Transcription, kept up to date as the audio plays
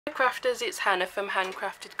Crafters, it's Hannah from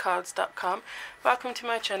HanCraftedCards.com. Welcome to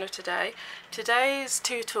my channel today. Today's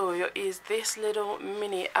tutorial is this little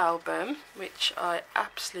mini album, which I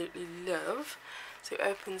absolutely love. So it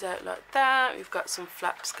opens out like that. We've got some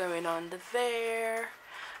flaps going on there,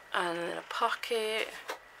 and then a pocket.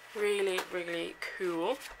 Really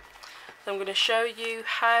cool. So I'm going to show you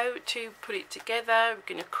how to put it together. We're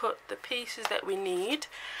going to cut the pieces that we need,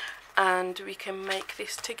 and we can make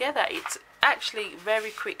this together. It's actually very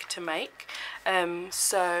quick to make,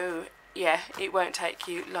 so yeah, it won't take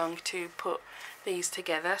you long to put these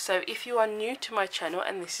together. So if you are new to my channel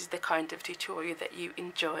and this is the kind of tutorial that you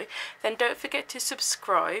enjoy, then don't forget to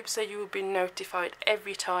subscribe so you will be notified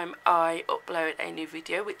every time I upload a new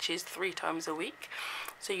video, which is 3 times a week,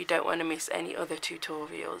 so you don't want to miss any other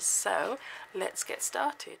tutorials. So let's get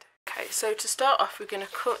started. Okay, so to start off, we're going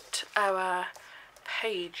to cut our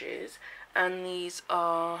pages, and these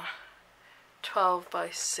are 12 by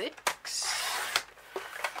 6.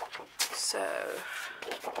 So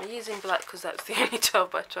I'm using black because that's the only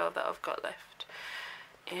 12 by 12 that I've got left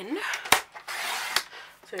in.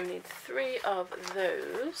 So we need 3 of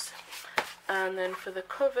those, and then for the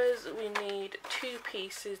covers we need 2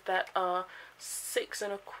 pieces that are 6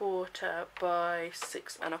 1/4 by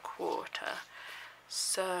 6 1/4.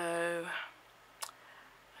 So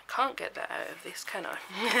I can't get that out of this, can I?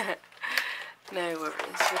 No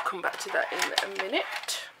worries, we'll come back to that in a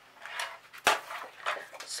minute.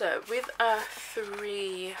 So with our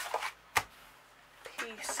 3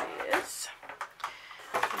 pieces,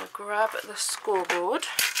 I'm going to grab the scoreboard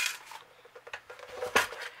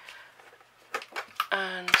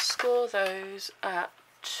and score those at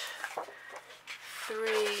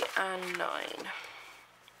 3 and 9.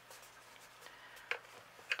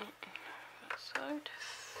 That side,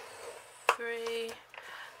 3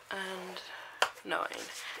 and 9,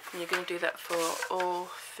 and you're going to do that for all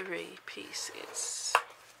 3 pieces.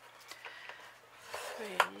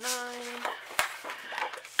 3 and 9,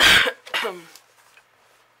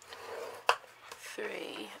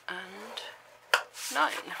 3 and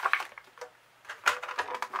 9.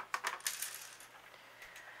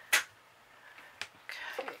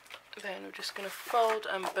 Okay, then we're just going to fold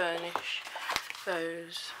and burnish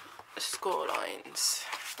those score lines.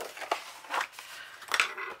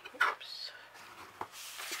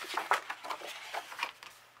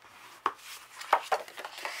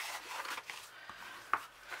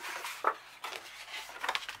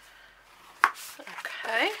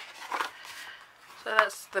 So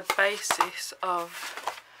that's the basis of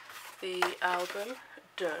the album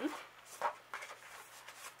done.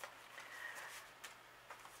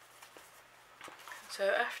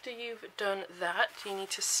 So after you've done that, you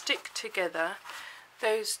need to stick together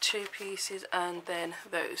those 2 pieces and then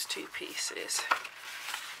those 2 pieces.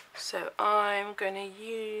 So I'm going to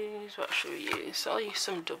use, what should we use? I'll use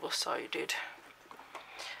some double-sided.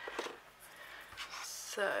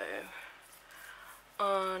 So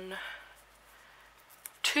on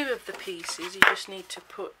 2 of the pieces you just need to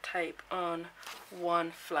put tape on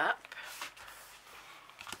 1 flap,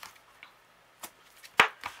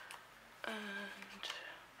 and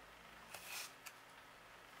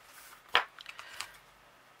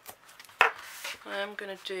I'm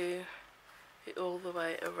going to do it all the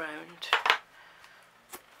way around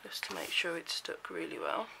just to make sure it's stuck really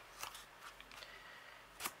well.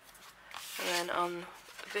 And then on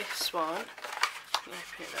this one,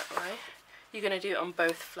 open it that way, you're going to do it on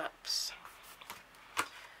both flaps.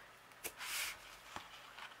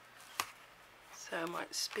 So I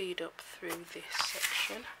might speed up through this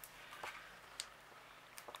section.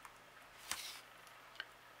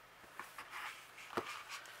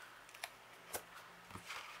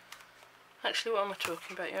 Actually, what am I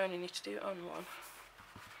talking about? You only need to do it on 1.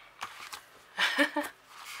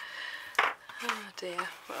 Oh dear,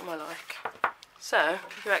 what am I like? So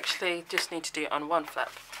you actually just need to do it on 1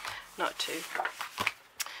 flap, not 2.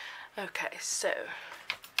 Okay, so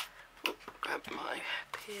grab my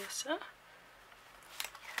piercer,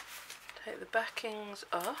 take the backings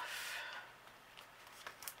off,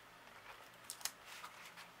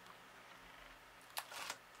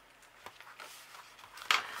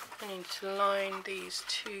 I need to line these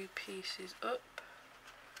 2 pieces up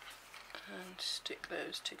and stick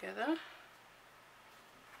those together.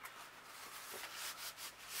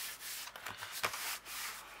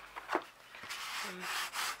 And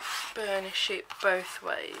burnish it both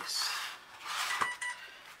ways,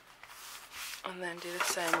 and then do the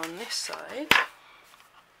same on this side.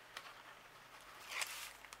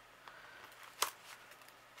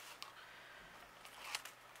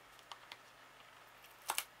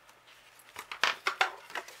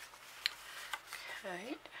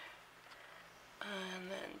 Okay, and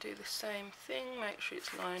then do the same thing, make sure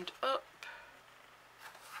it's lined up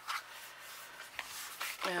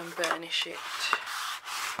and burnish it.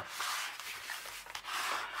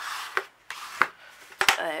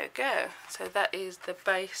 There we go. So that is the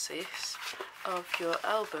basis of your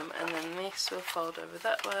album, and then this will fold over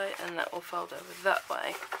that way and that will fold over that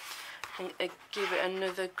way, and give it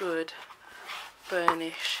another good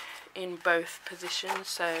burnish in both positions.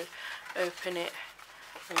 So open it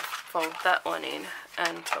and fold that one in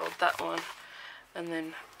and fold that one, and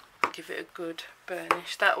then give it a good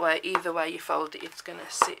burnish. That way, either way you fold it, it's going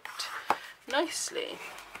to sit nicely.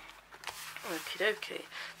 Okie dokie.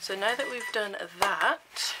 So now that we've done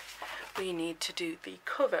that, we need to do the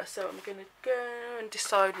cover. So I'm going to go and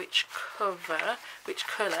decide which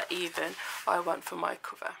colour even I want for my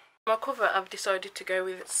cover. My cover, I've decided to go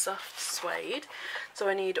with soft suede. So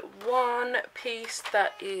I need one piece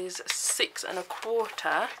that is 6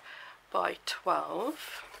 1/4 by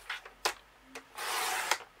 12.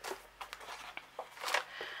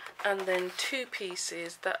 And then 2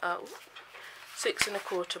 pieces that are 6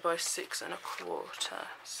 1/4 by 6 1/4.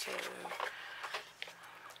 So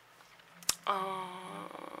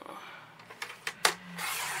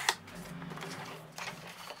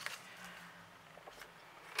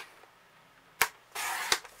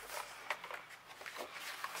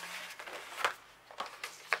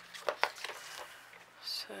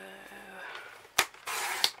so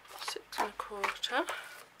 6 1/4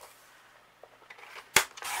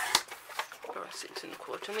 by 6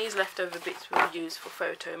 1/4, and these leftover bits we'll use for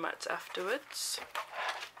photo mats afterwards.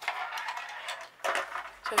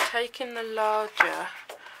 So taking the larger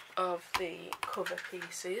of the cover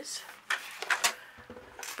pieces,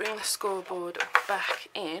 bring the scoreboard back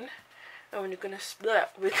in, and we're going to split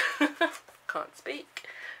with can't speak.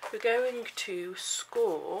 We're going to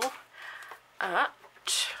score at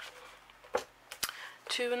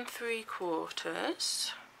 2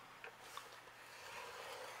 3/4,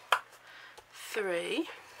 3,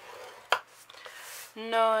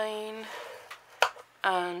 9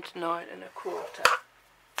 and 9 1/4.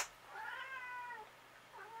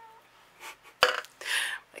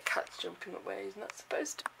 My cat's jumping up where he's not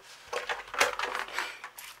supposed to.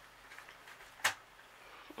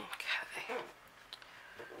 Okay.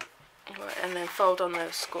 Right, and then fold on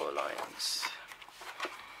those score lines.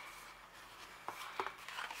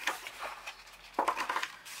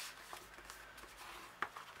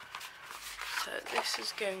 So this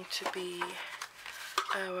is going to be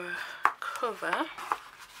our cover.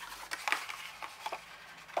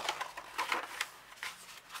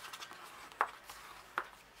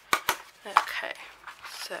 Okay,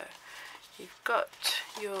 so you've got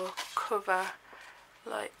your cover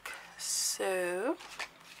like so.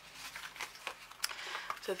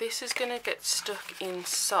 So this is going to get stuck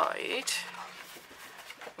inside,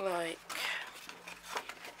 like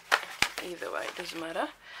either way, it doesn't matter.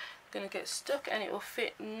 Going to get stuck and it will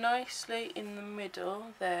fit nicely in the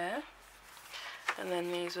middle there, and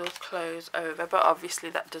then these will close over, but obviously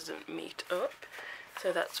that doesn't meet up,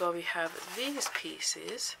 so that's why we have these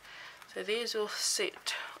pieces. So these will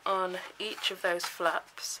sit on each of those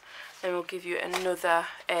flaps and will give you another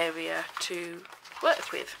area to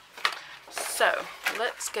work with. So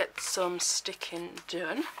let's get some sticking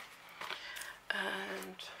done.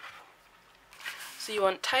 And so you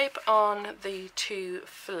want tape on the 2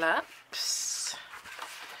 flaps,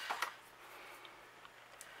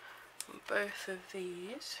 both of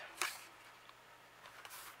these.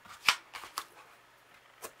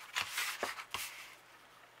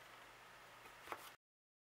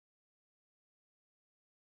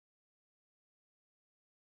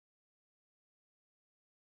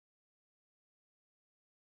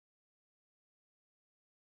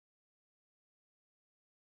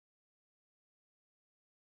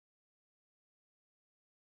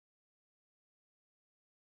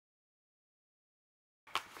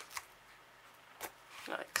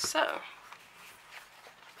 Like so.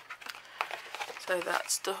 So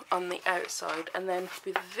that's stuck on the outside, and then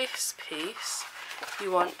with this piece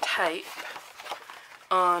you want tape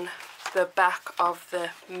on the back of the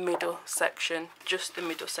middle section, just the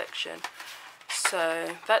middle section.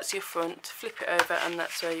 So that's your front, flip it over, and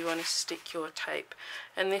that's where you want to stick your tape.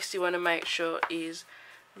 And this you want to make sure is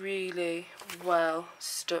really well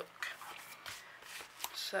stuck.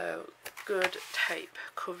 So good tape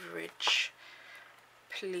coverage,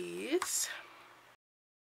 please.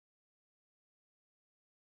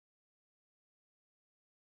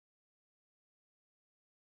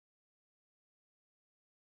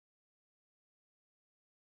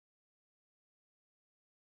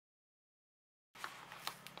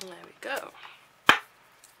 There we go.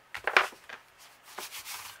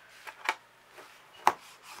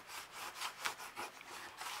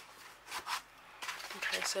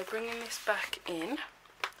 so bringing this back in,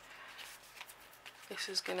 this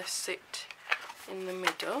is going to sit in the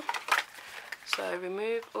middle. So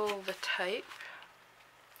remove all the tape.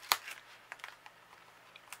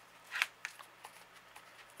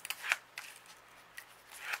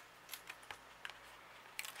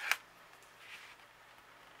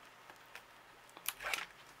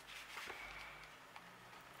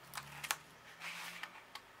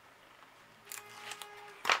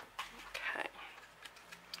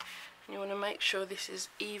 You want to make sure this is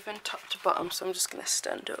even top to bottom, so I'm just going to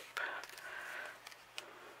stand up.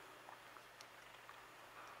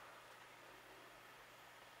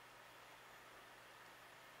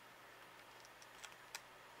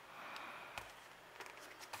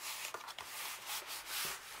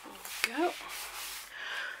 There we go.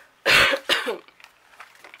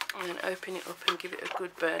 And then open it up and give it a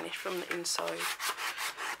good burnish from the inside.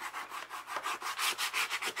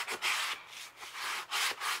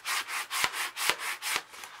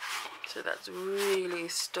 So that's really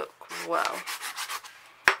stuck well.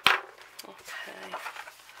 Okay.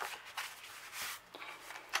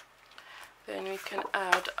 Then we can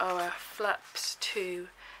add our flaps to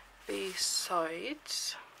these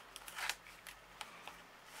sides.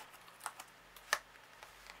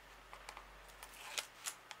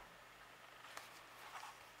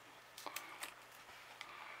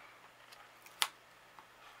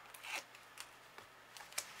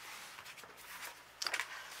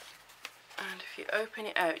 And if you open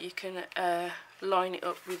it out, you can line it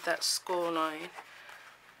up with that score line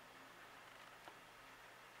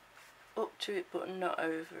up to it but not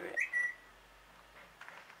over it.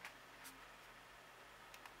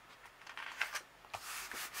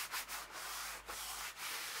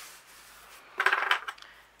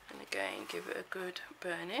 And again, give it a good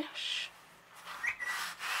burnish.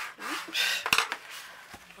 Oops.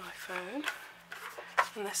 My phone.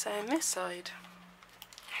 And the same this side.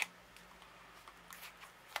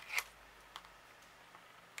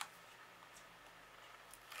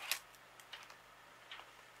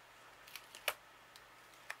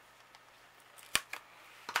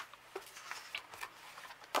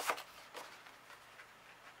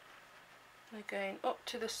 Again, up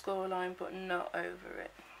to the score line but not over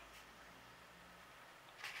it.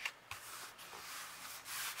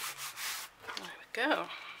 There we go.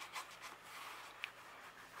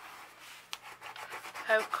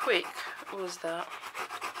 How quick was that?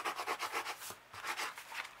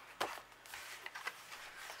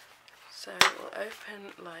 So it will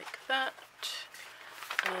open like that,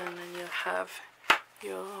 and then you'll have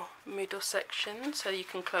your middle section, so you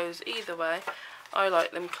can close either way. I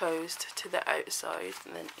like them closed to the outside,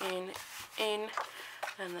 and then in,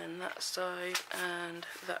 and then that side and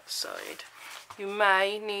that side. You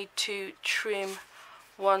may need to trim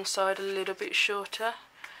one side a little bit shorter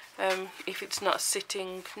if it's not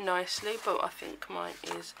sitting nicely, but I think mine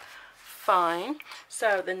is fine.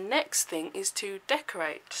 So the next thing is to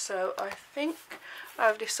decorate. So I think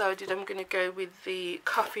I've decided I'm going to go with the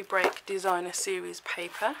Coffee Break Designer Series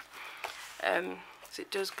paper. So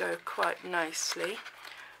it does go quite nicely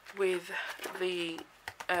with the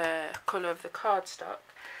colour of the cardstock.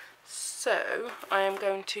 So I am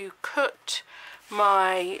going to cut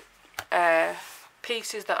my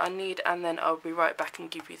pieces that I need, and then I'll be right back and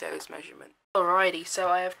give you those measurements. Alrighty, so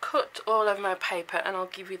I have cut all of my paper and I'll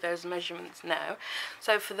give you those measurements now.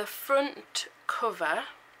 So for the front cover,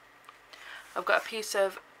 I've got a piece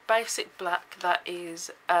of basic black that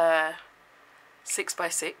is 6 by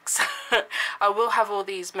 6. I will have all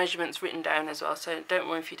these measurements written down as well, so don't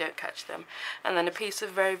worry if you don't catch them. And then a piece of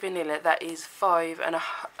very vanilla that is 5.5.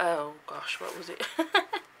 Oh gosh, what was it?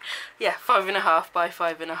 Yeah, 5.5 by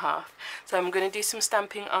 5.5. So I'm going to do some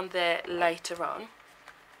stamping on there later on.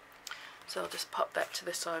 So I'll just pop that to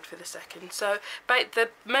the side for the second. So the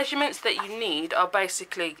measurements that you need are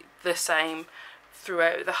basically the same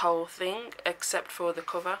throughout the whole thing except for the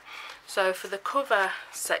cover. So for the cover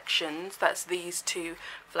sections, that's these two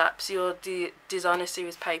flaps. Your Designer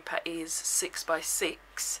Series paper is 6 by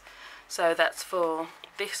 6. So that's for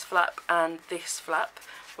this flap and this flap,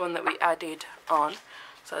 one that we added on.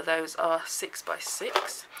 So those are 6 by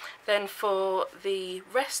 6. Then for the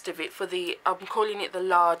rest of it, I'm calling it the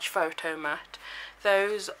large photo mat,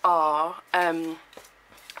 those are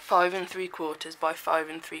 5 3/4 by 5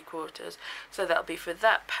 3/4. So that'll be for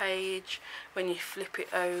that page. When you flip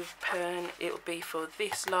it open, it'll be for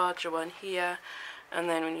this larger one here, and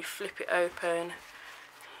then when you flip it open,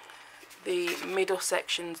 the middle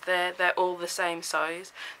sections there, they're all the same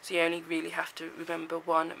size, so you only really have to remember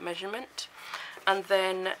one measurement. And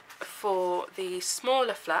then for the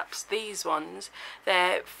smaller flaps, these ones,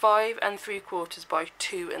 they're 5 3/4 by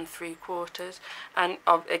 2 3/4, and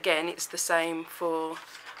again it's the same for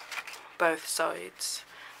both sides.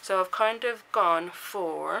 So I've kind of gone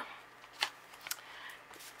for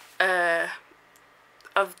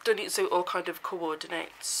I've done it so it all kind of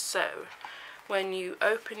coordinates. So when you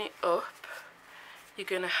open it up, you're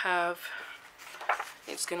going to have,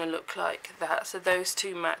 it's going to look like that. So those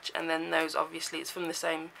two match, and then those, obviously it's from the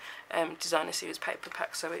same designer series paper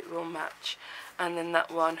pack, so it will match, and then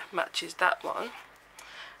that one matches that one.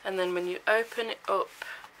 And then when you open it up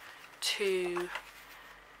to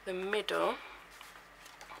the middle,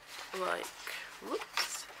 like,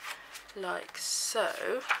 whoops, like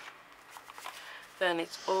so, then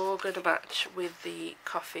it's all going to match with the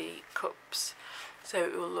coffee cups, so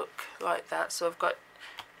it will look like that. So I've got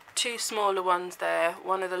 2 smaller ones there,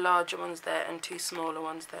 one of the larger ones there, and 2 smaller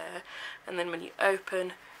ones there. And then when you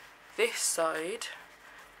open this side,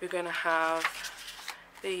 we're going to have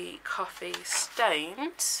the coffee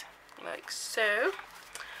stains, like so.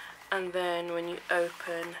 And then when you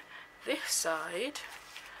open this side,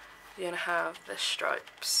 you're going to have the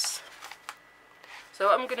stripes. So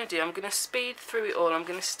what I'm going to do, I'm going to speed through it all. I'm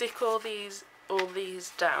going to stick all these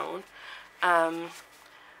down,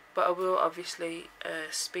 but I will obviously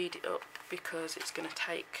speed it up because it's going to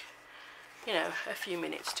take, you know, a few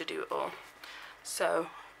minutes to do it all. So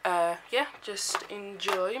yeah, just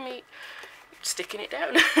enjoy me sticking it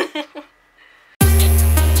down.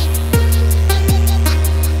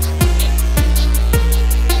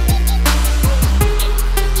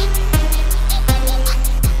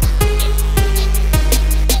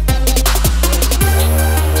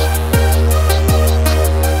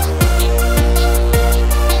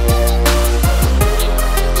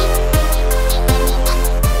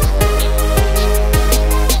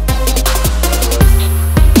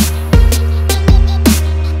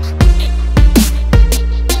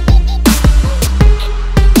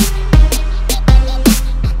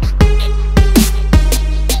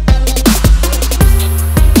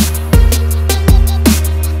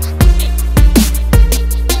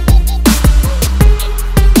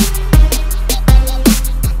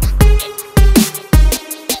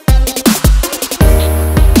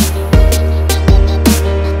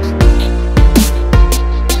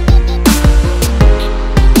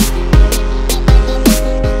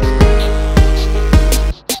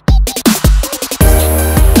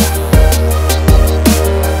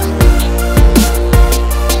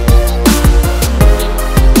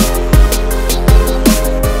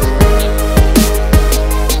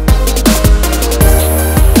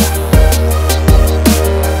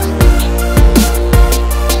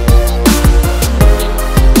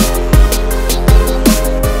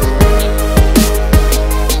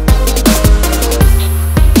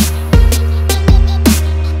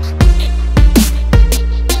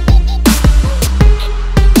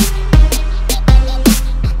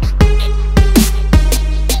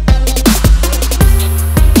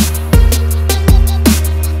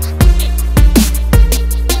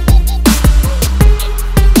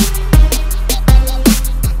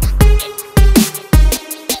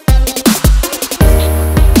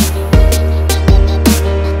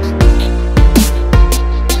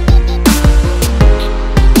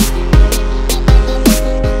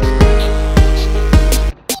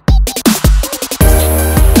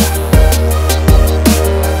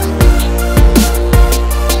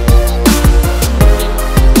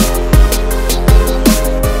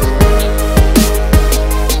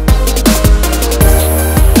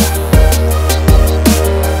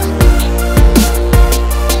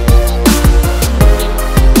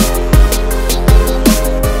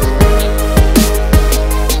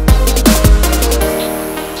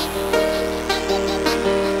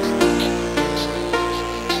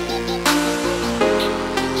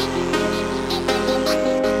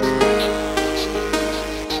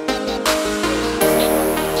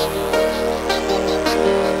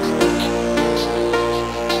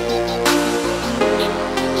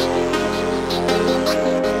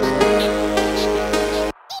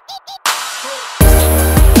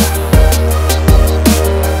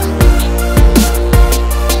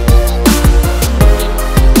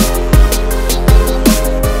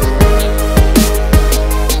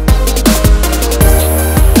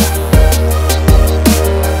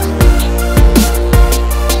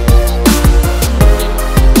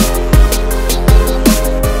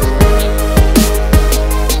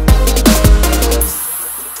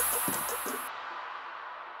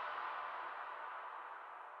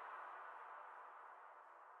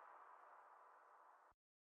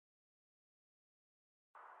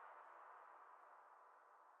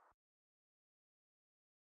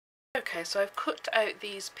 Okay, so I've cut out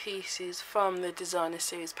these pieces from the designer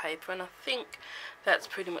series paper, and I think that's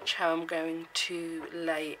pretty much how I'm going to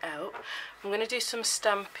lay out. I'm going to do some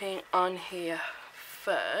stamping on here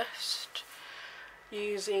first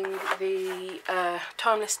using the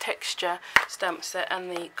Timeless Texture stamp set and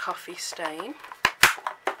the Coffee Stain.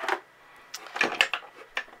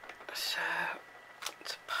 So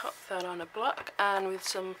let's pop that on a block, and with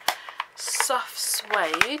some soft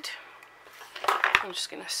suede I'm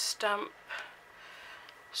just going to stamp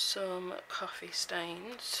some coffee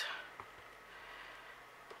stains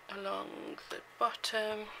along the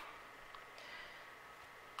bottom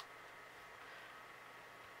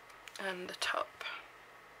and the top.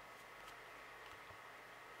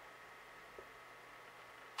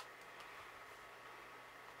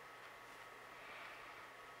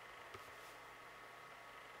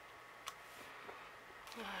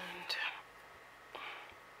 And a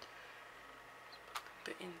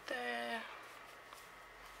bit in there,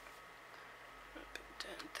 a bit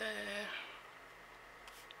down there.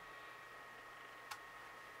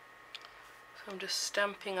 So I'm just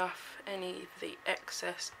stamping off any of the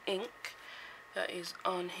excess ink that is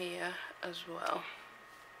on here as well.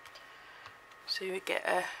 So you get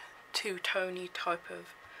a two-tony type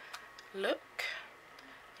of look.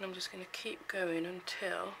 And I'm just going to keep going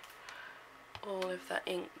until all of that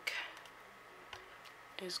ink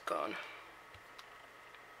is gone.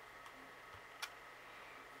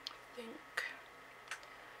 I think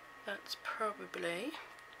that's probably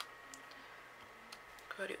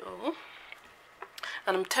got it all.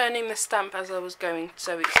 And I'm turning the stamp as I was going,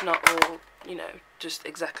 so it's not all, you know, just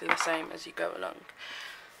exactly the same as you go along.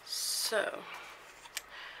 So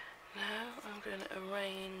now I'm going to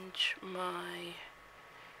arrange my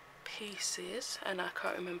pieces, and I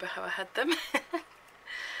can't remember how I had them.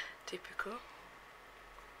 Typical.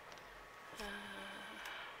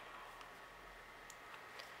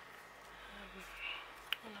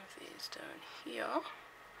 One of these down here.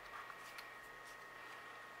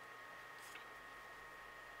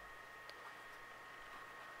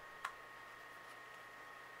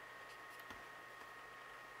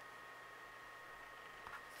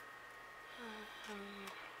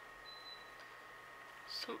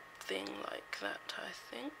 Something like that, I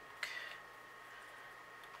think.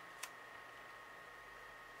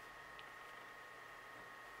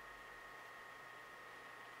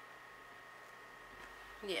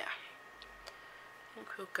 Yeah, I think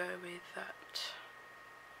we'll go with that.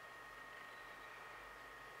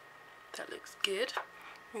 That looks good.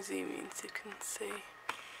 Let me zoom in so you can see.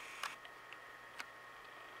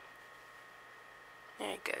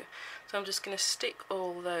 There you go. So I'm just going to stick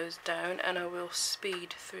all those down, and I will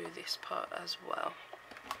speed through this part as well.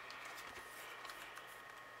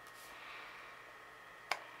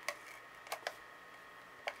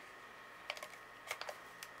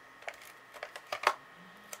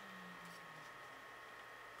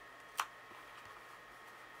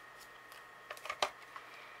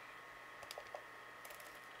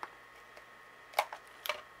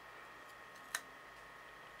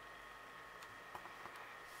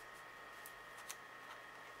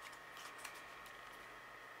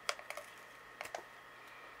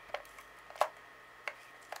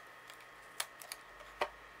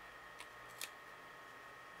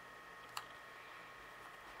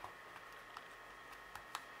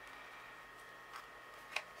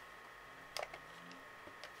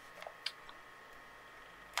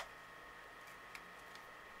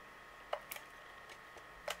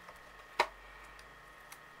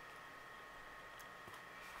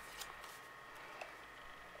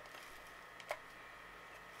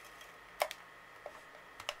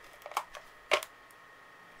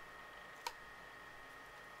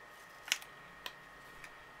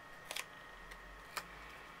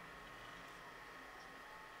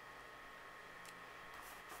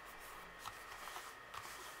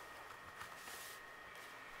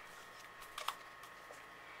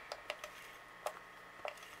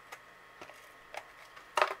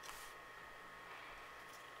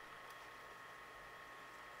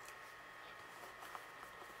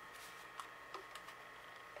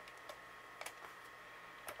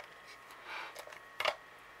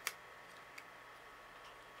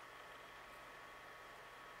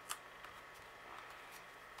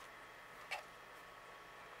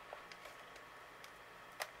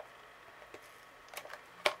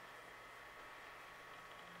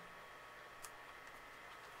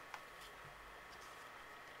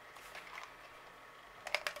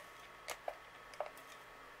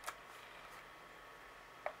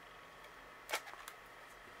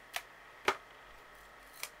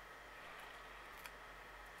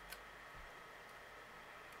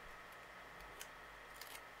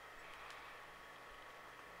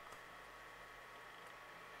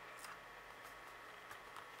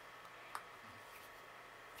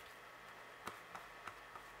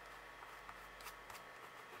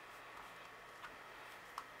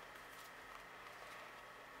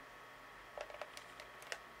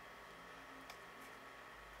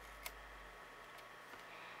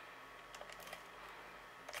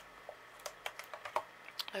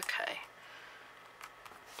 Okay,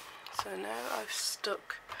 so now I've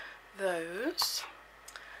stuck those,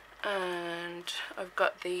 and I've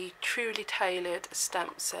got the Truly Tailored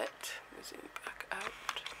stamp set. Zoom back out.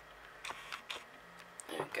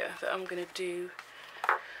 There we go. That I'm going to do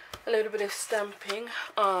a little bit of stamping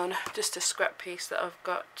on just a scrap piece that I've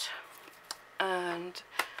got, and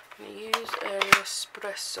I'm going to use an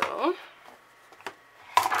espresso.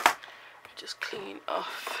 Just clean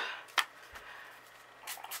off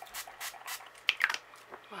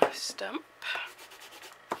my stamp.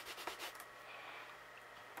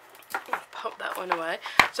 I'll pop that one away.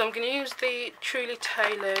 So I'm going to use the Truly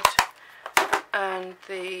Tailored and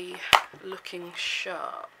the Looking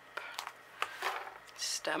Sharp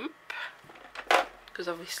stamp, because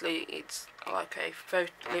obviously it's like a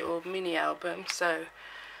little mini album, so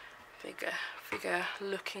figure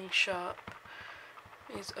Looking Sharp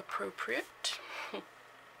is appropriate.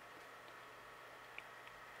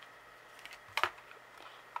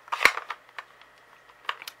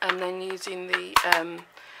 And then using the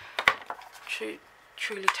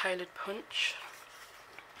Truly Tailored punch.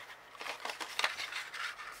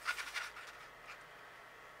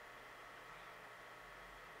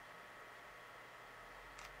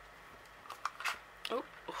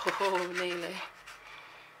 Oh, nearly. There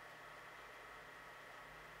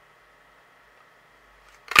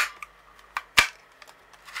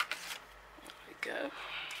we go.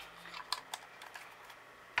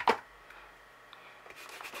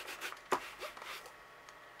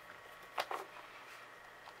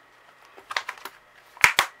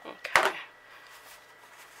 Okay.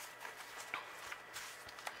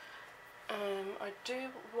 I do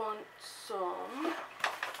want some.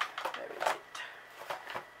 Where is it?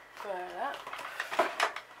 Burlap.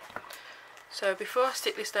 So before I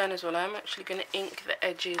stick this down as well, I'm actually going to ink the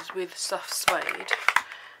edges with soft suede,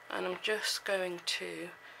 and I'm just going to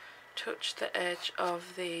touch the edge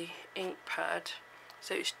of the ink pad,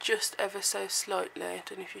 so it's just ever so slightly. I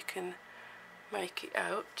don't know if you can make it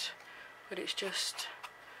out, but it's just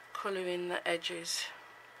colouring the edges.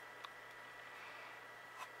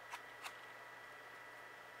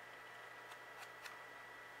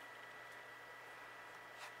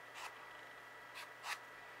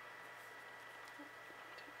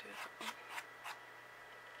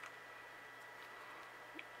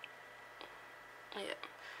 Yeah,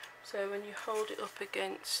 so when you hold it up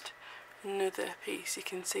against another piece, you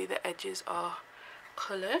can see the edges are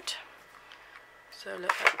coloured. So let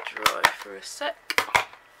that dry for a sec.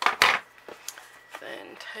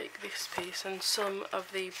 Then take this piece and some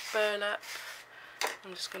of the burlap,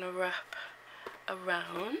 I'm just going to wrap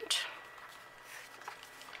around.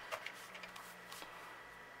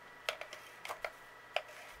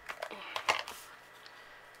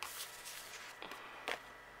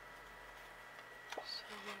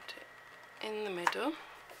 In the middle,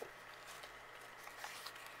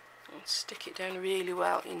 and stick it down really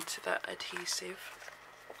well into that adhesive.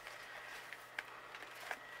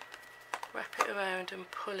 Wrap it around and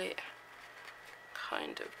pull it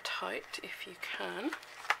kind of tight if you can.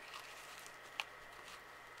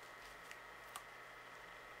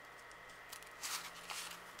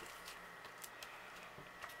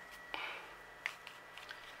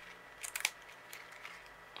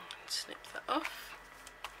 And snip that off.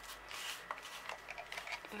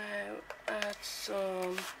 Now add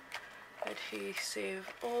some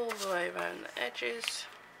adhesive all the way around the edges,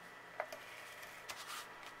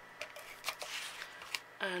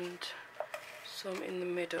 and some in the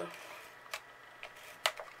middle.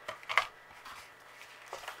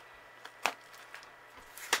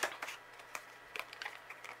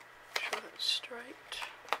 Make sure that's straight.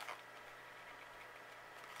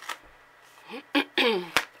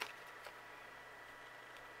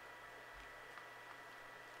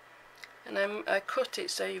 And then I cut it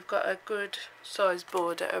so you've got a good size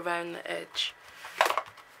border around the edge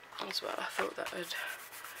as well. I thought that would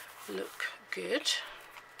look good.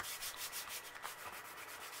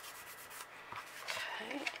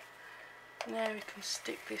 Okay, now we can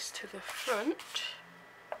stick this to the front.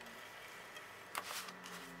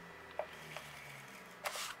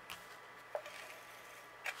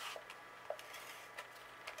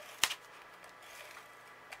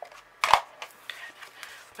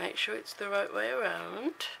 Make sure it's the right way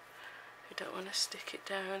around. You don't want to stick it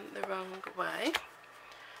down the wrong way.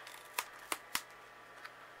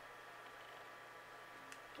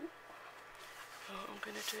 What I'm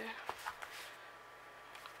going to do,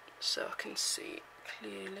 so I can see it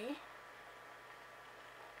clearly.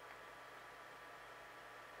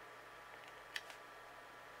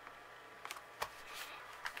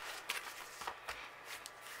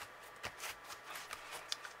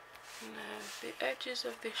 Now the edges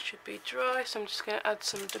of this should be dry, so I'm just going to add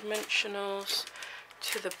some dimensionals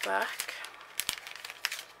to the back.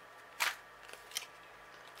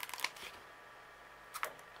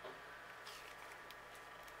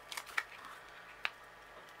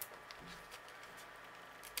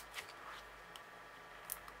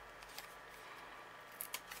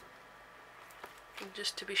 And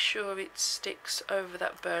just to be sure it sticks over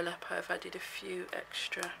that burlap, I've added a few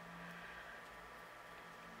extra.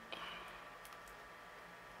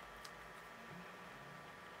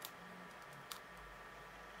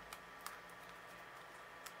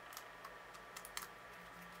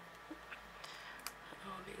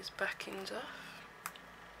 These backings off.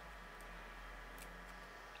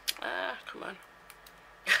 Ah, come on.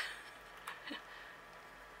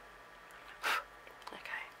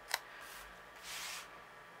 Okay.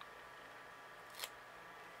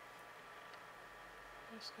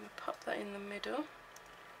 I'm just going to pop that in the middle.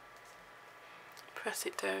 Press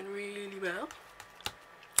it down really well.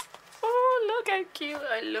 Oh, look how cute.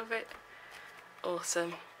 I love it.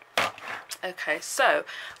 Awesome. Okay, so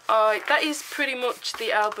that is pretty much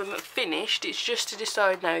the album finished. It's just to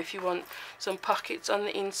decide now if you want some pockets on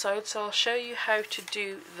the inside, so I'll show you how to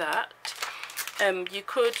do that. You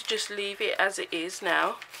could just leave it as it is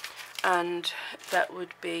now, and that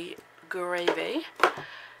would be gravy,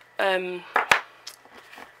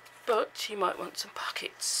 but you might want some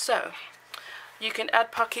pockets. So you can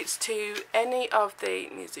add pockets to any of the,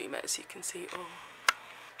 let me zoom out so you can see. Oh,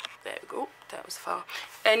 there we go, that was far.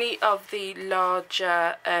 Any of the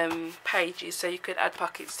larger pages, so you could add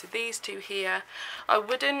pockets to these two here. I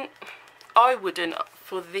wouldn't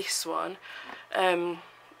for this one. I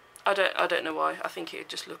don't know why. I think it would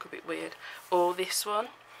just look a bit weird. Or this one,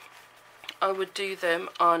 I would do them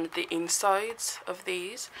on the insides of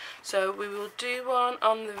these. So we will do one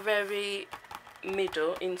on the very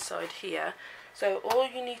middle inside here. So all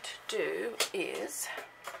you need to do is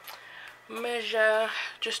measure,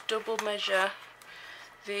 just double measure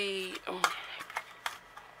the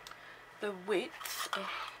width, oh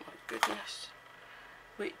my goodness,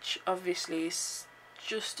 which obviously is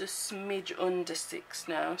just a smidge under 6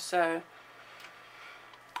 now, so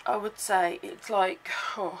I would say it's like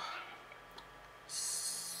 5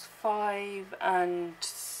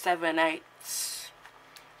 7/8,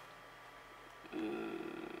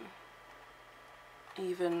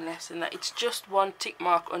 even less than that. It's just 1 tick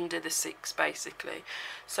mark under the 6 basically.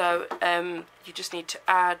 So you just need to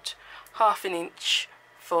add 1/2 inch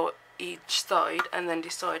for each side and then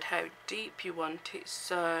decide how deep you want it.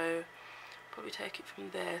 So probably take it from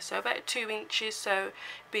there, so about 2 inches, so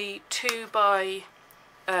be 2 by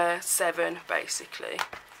 7 basically.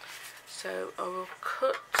 So I will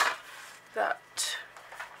cut that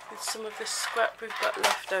with some of the scrap we've got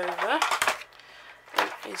left over.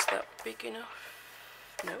 Is that big enough?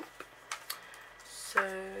 Nope. So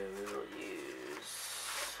we'll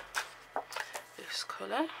use this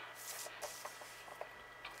colour.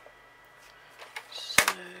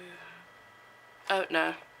 So, oh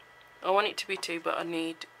no, I want it to be 2, but I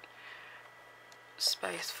need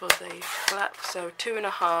space for the flap. So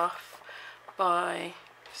 2.5 by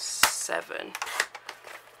 7.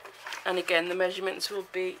 And again, the measurements will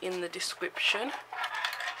be in the description,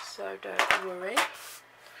 so don't worry.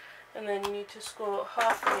 And then you need to score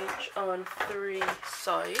 1/2 inch on 3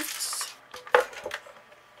 sides.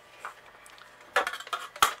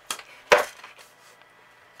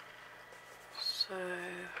 So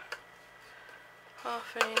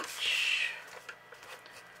 1/2 inch,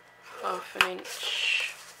 1/2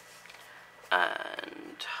 inch,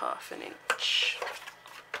 and 1/2 inch.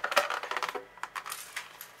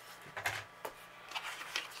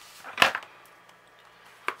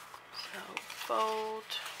 So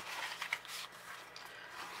fold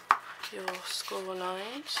your score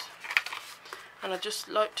lines, and I just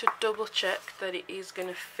like to double check that it is going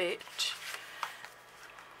to fit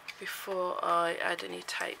before I add any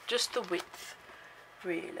tape. Just the width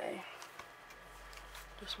really,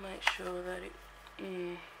 just make sure that it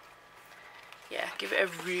yeah, give it a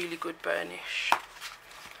really good burnish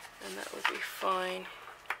and that will be fine.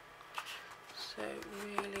 So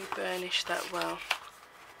really burnish that well.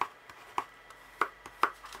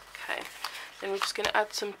 Okay, then we're just going to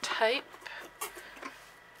add some tape.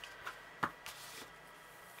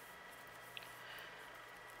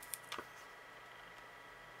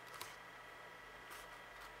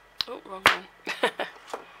 Oh, wrong one.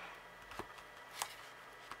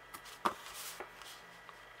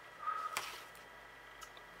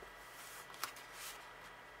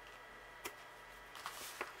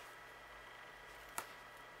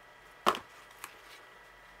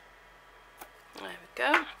 There we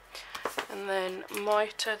go. and then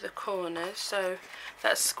mitre the corners, so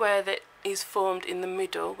that square that is formed in the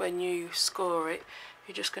middle when you score it,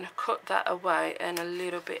 you're just going to cut that away and a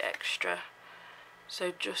little bit extra,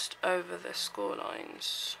 so just over the score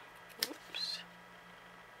lines. Oops.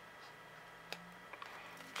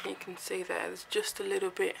 You can see there's just a little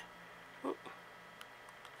bit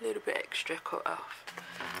extra cut off,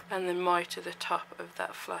 and then mitre the top of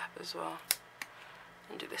that flap as well,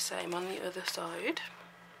 and do the same on the other side.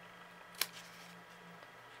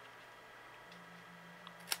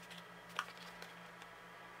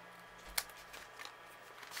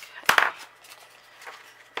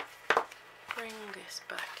 Bring this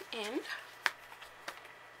back in.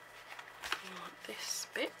 You want this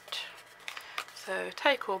bit, so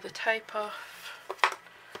take all the tape off.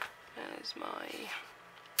 There's my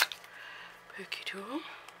pokey tool.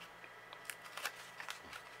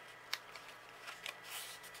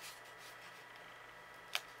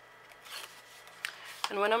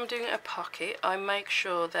 And when I'm doing a pocket, I make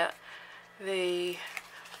sure that the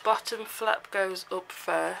bottom flap goes up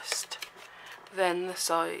first, then the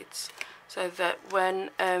sides, so that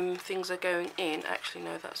when things are going in, actually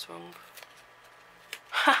no, that's wrong.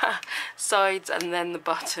 Sides and then the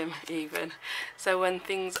bottom even. So when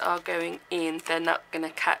things are going in, they're not going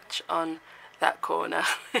to catch on that corner.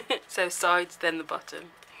 So sides, then the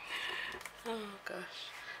bottom. Oh gosh.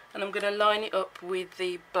 And I'm going to line it up with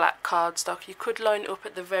the black cardstock. You could line it up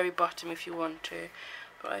at the very bottom if you want to,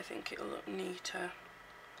 but I think it'll look neater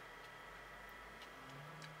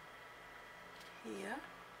here.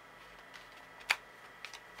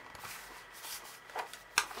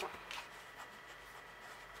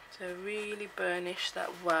 So really burnish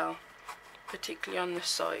that well, particularly on the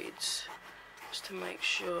sides, just to make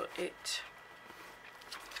sure it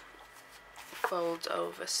folds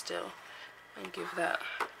over still, and give that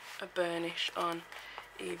a burnish on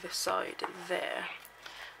either side there.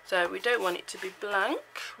 So we don't want it to be blank.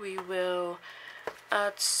 We will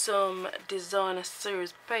add some designer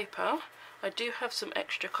series paper. I do have some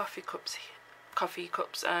extra coffee cups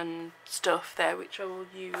and stuff there which I will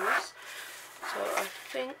use. So I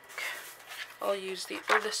think I'll use the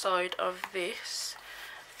other side of this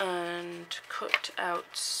and cut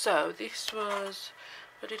out. So this was,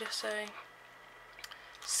 what did I say,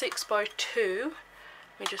 6 by 2.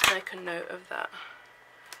 Let me just make a note of that.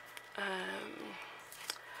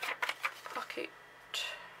 Pocket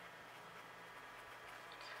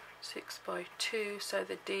 6 by 2, so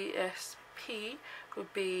the DSP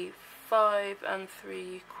would be 5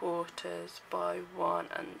 3/4 by 1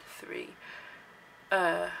 3/4.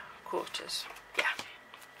 Yeah.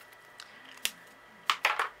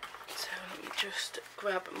 So let me just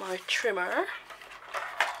grab my trimmer.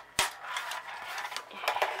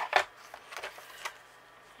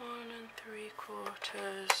 One 3/4.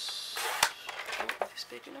 Oh, is this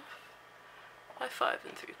big enough? By 5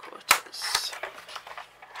 3/4.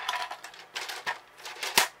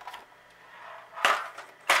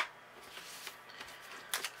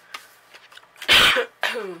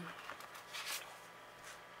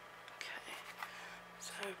 Okay,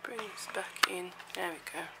 so bring this back in, there we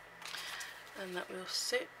go, and that will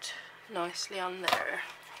sit nicely on there.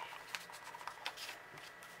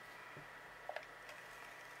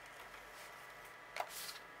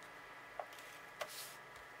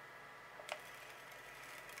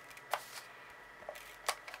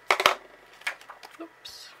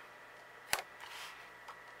 Oops.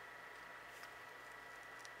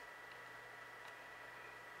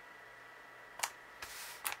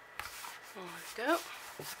 There we go.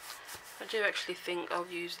 I do actually think I'll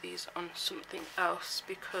use these on something else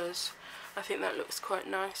because I think that looks quite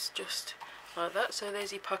nice, just like that. So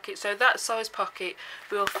there's your pocket. So that size pocket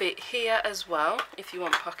will fit here as well if you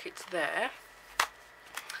want pockets there.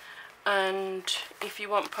 And if you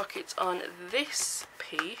want pockets on this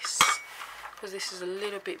piece, because this is a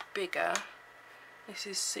little bit bigger, this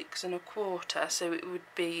is 6 1/4, so it would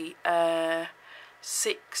be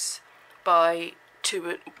 6 by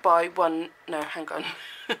 2 by 1, no, hang on.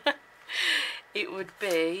 It would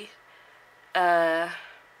be 7,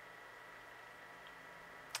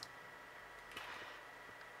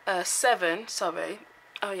 sorry.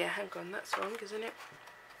 Oh yeah, hang on, that's wrong, isn't it?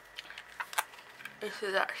 This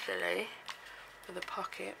is actually for the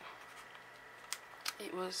pocket.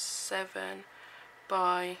 It was 7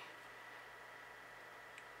 by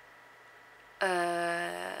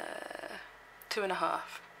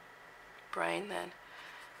 2.5. Brain then.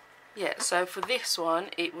 Yeah, so for this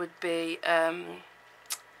one it would be so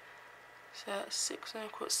 6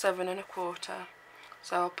 1/4, 7 1/4.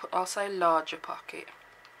 So I'll say larger pocket.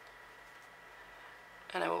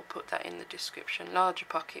 and I will put that in the description. Larger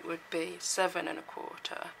pocket would be 7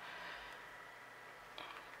 1/4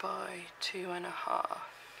 by 2 1/2.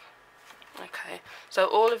 Okay, so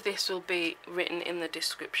all of this will be written in the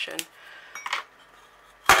description.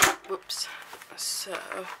 Whoops.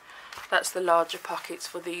 So that's the larger pockets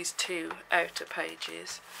for these 2 outer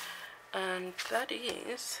pages, and that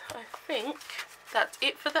is, I think that's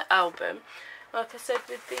it for the album. Like I said,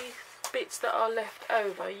 with the bits that are left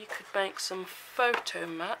over, you could make some photo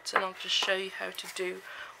mats, and I'll just show you how to do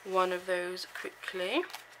one of those quickly.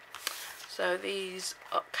 So these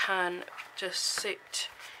can just sit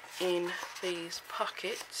in these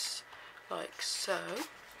pockets like so,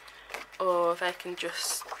 or they can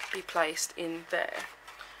just be placed in there.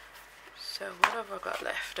 So what have I got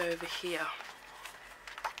left over here?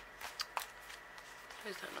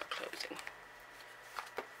 Is that not closing?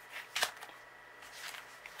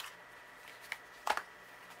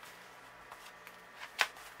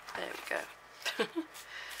 There we go.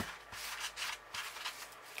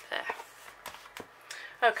 There.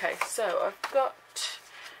 Okay, so I've got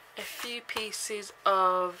a few pieces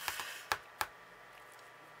of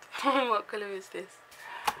what colour is this?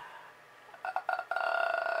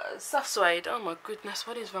 Soft suede. Oh my goodness,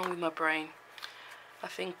 what is wrong with my brain? I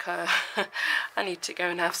think I need to go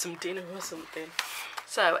and have some dinner or something.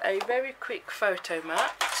 So a very quick photo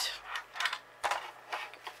mat.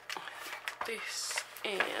 This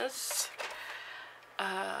is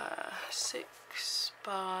 6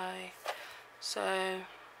 by, so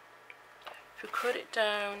if we cut it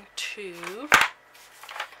down to,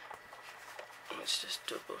 let's just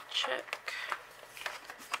double check.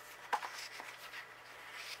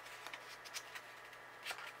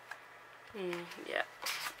 Yeah.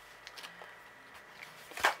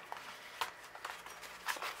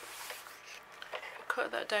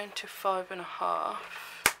 Cut that down to 5 1/2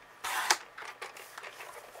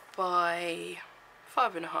 by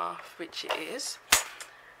 5 1/2, which it is,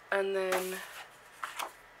 and then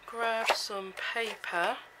grab some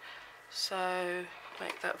paper, so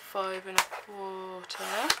make that 5 1/4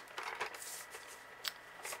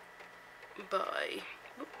 by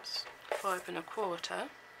 5 1/4.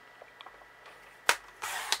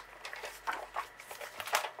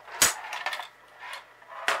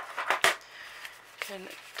 Can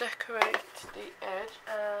decorate the edge,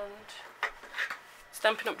 and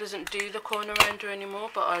Stampin' Up doesn't do the corner rounder anymore,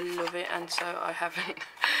 but I love it, and so I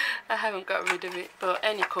haven't got rid of it, but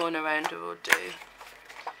any corner rounder will do,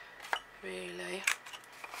 really.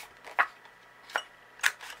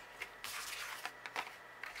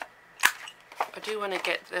 I do want to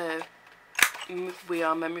get the We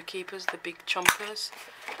Are Memory Keepers, the big chompers.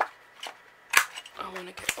 I want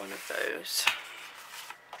to get one of those.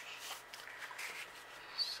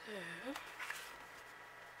 So,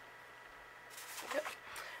 yep.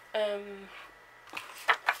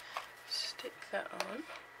 Stick that on.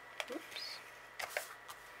 Oops.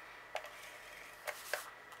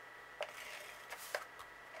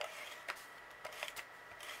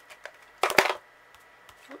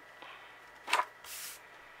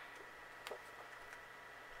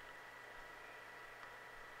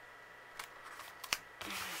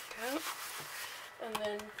 There we go. And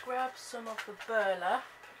then grab some of the burlap.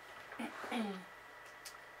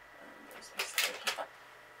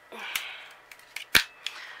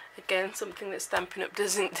 Again, something that Stampin' Up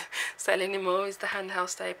doesn't sell anymore is the handheld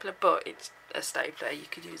stapler, but it's a stapler. You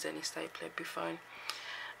could use any stapler, it'd be fine.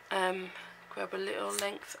 Grab a little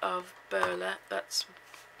length of burlap, that's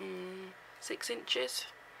 6 inches.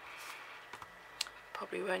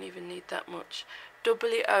 Probably won't even need that much. Double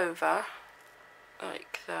it over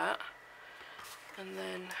like that, and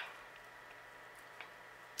then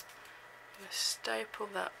I'm going to staple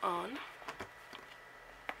that on.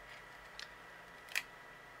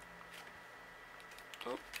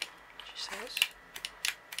 Oh, she says,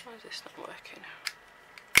 why is this not working?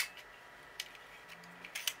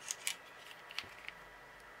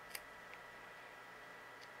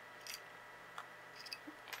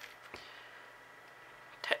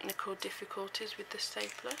 Technical difficulties with the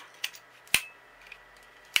stapler.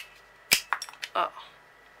 Oh.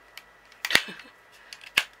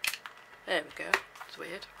 There we go. It's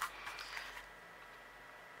weird.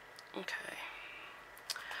 Okay.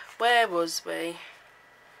 Where was we?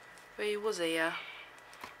 We was here.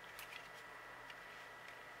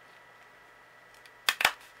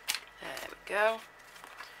 There we go.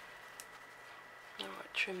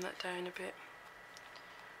 Alright, trim that down a bit.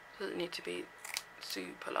 Doesn't need to be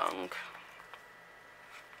super long.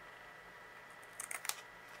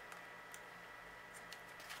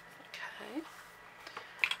 Okay.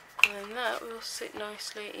 And then that will sit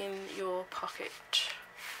nicely in your pocket.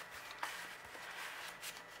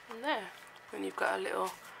 And there, when you've got a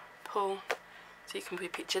little pull, so you can put a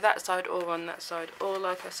picture that side or on that side, or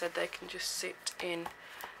like I said, they can just sit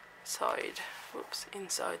inside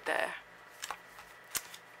there.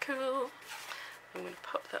 Cool. I'm going to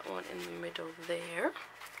pop that one in the middle there.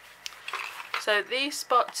 So these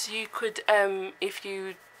spots you could, if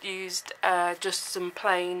you used just some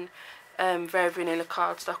plain very vanilla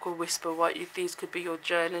cardstock or Whisper White, these could be your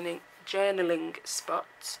journaling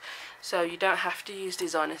spots. So you don't have to use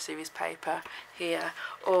designer series paper here,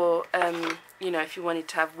 or you know, if you wanted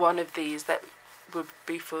to have one of these, that would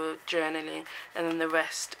be for journaling, and then the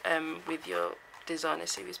rest with your designer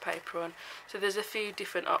series paper on. So there's a few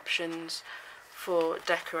different options for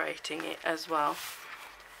decorating it as well.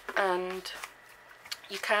 And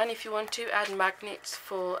you can, if you want to, add magnets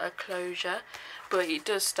for a closure, but it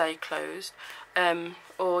does stay closed,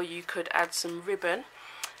 or you could add some ribbon.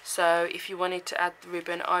 So if you wanted to add the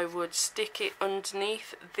ribbon, I would stick it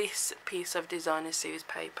underneath this piece of designer series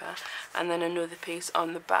paper, and then another piece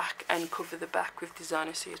on the back, and cover the back with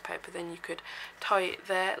designer series paper. Then you could tie it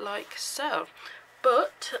there like so.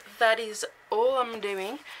 But that is all I'm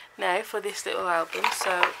doing now for this little album. So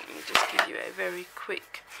let me just give you a very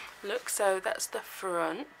quick look. So that's the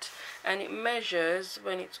front, and it measures,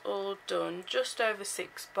 when it's all done, just over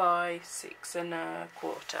 6 by 6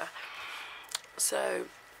 1/4. So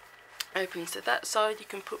opens to that side, you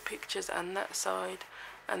can put pictures on that side,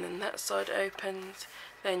 and then that side opens.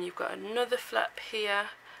 Then you've got another flap here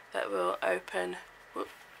that will open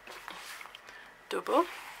double,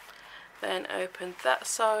 then open that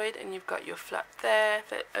side, and you've got your flap there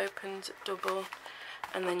that opens double,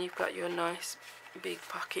 and then you've got your nice big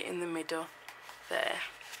pocket in the middle there.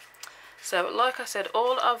 So like I said,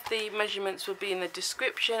 all of the measurements will be in the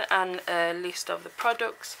description and a list of the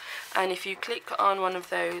products, and if you click on one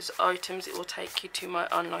of those items, it will take you to my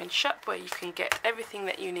online shop where you can get everything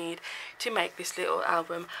that you need to make this little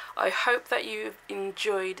album. I hope that you've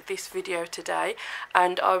enjoyed this video today,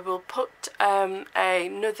 and I will put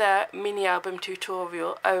another mini album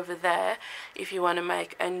tutorial over there if you want to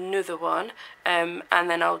make another one, and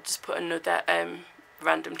then I'll just put another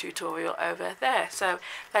random tutorial over there. So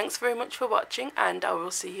thanks very much for watching, and I will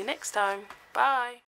see you next time. Bye.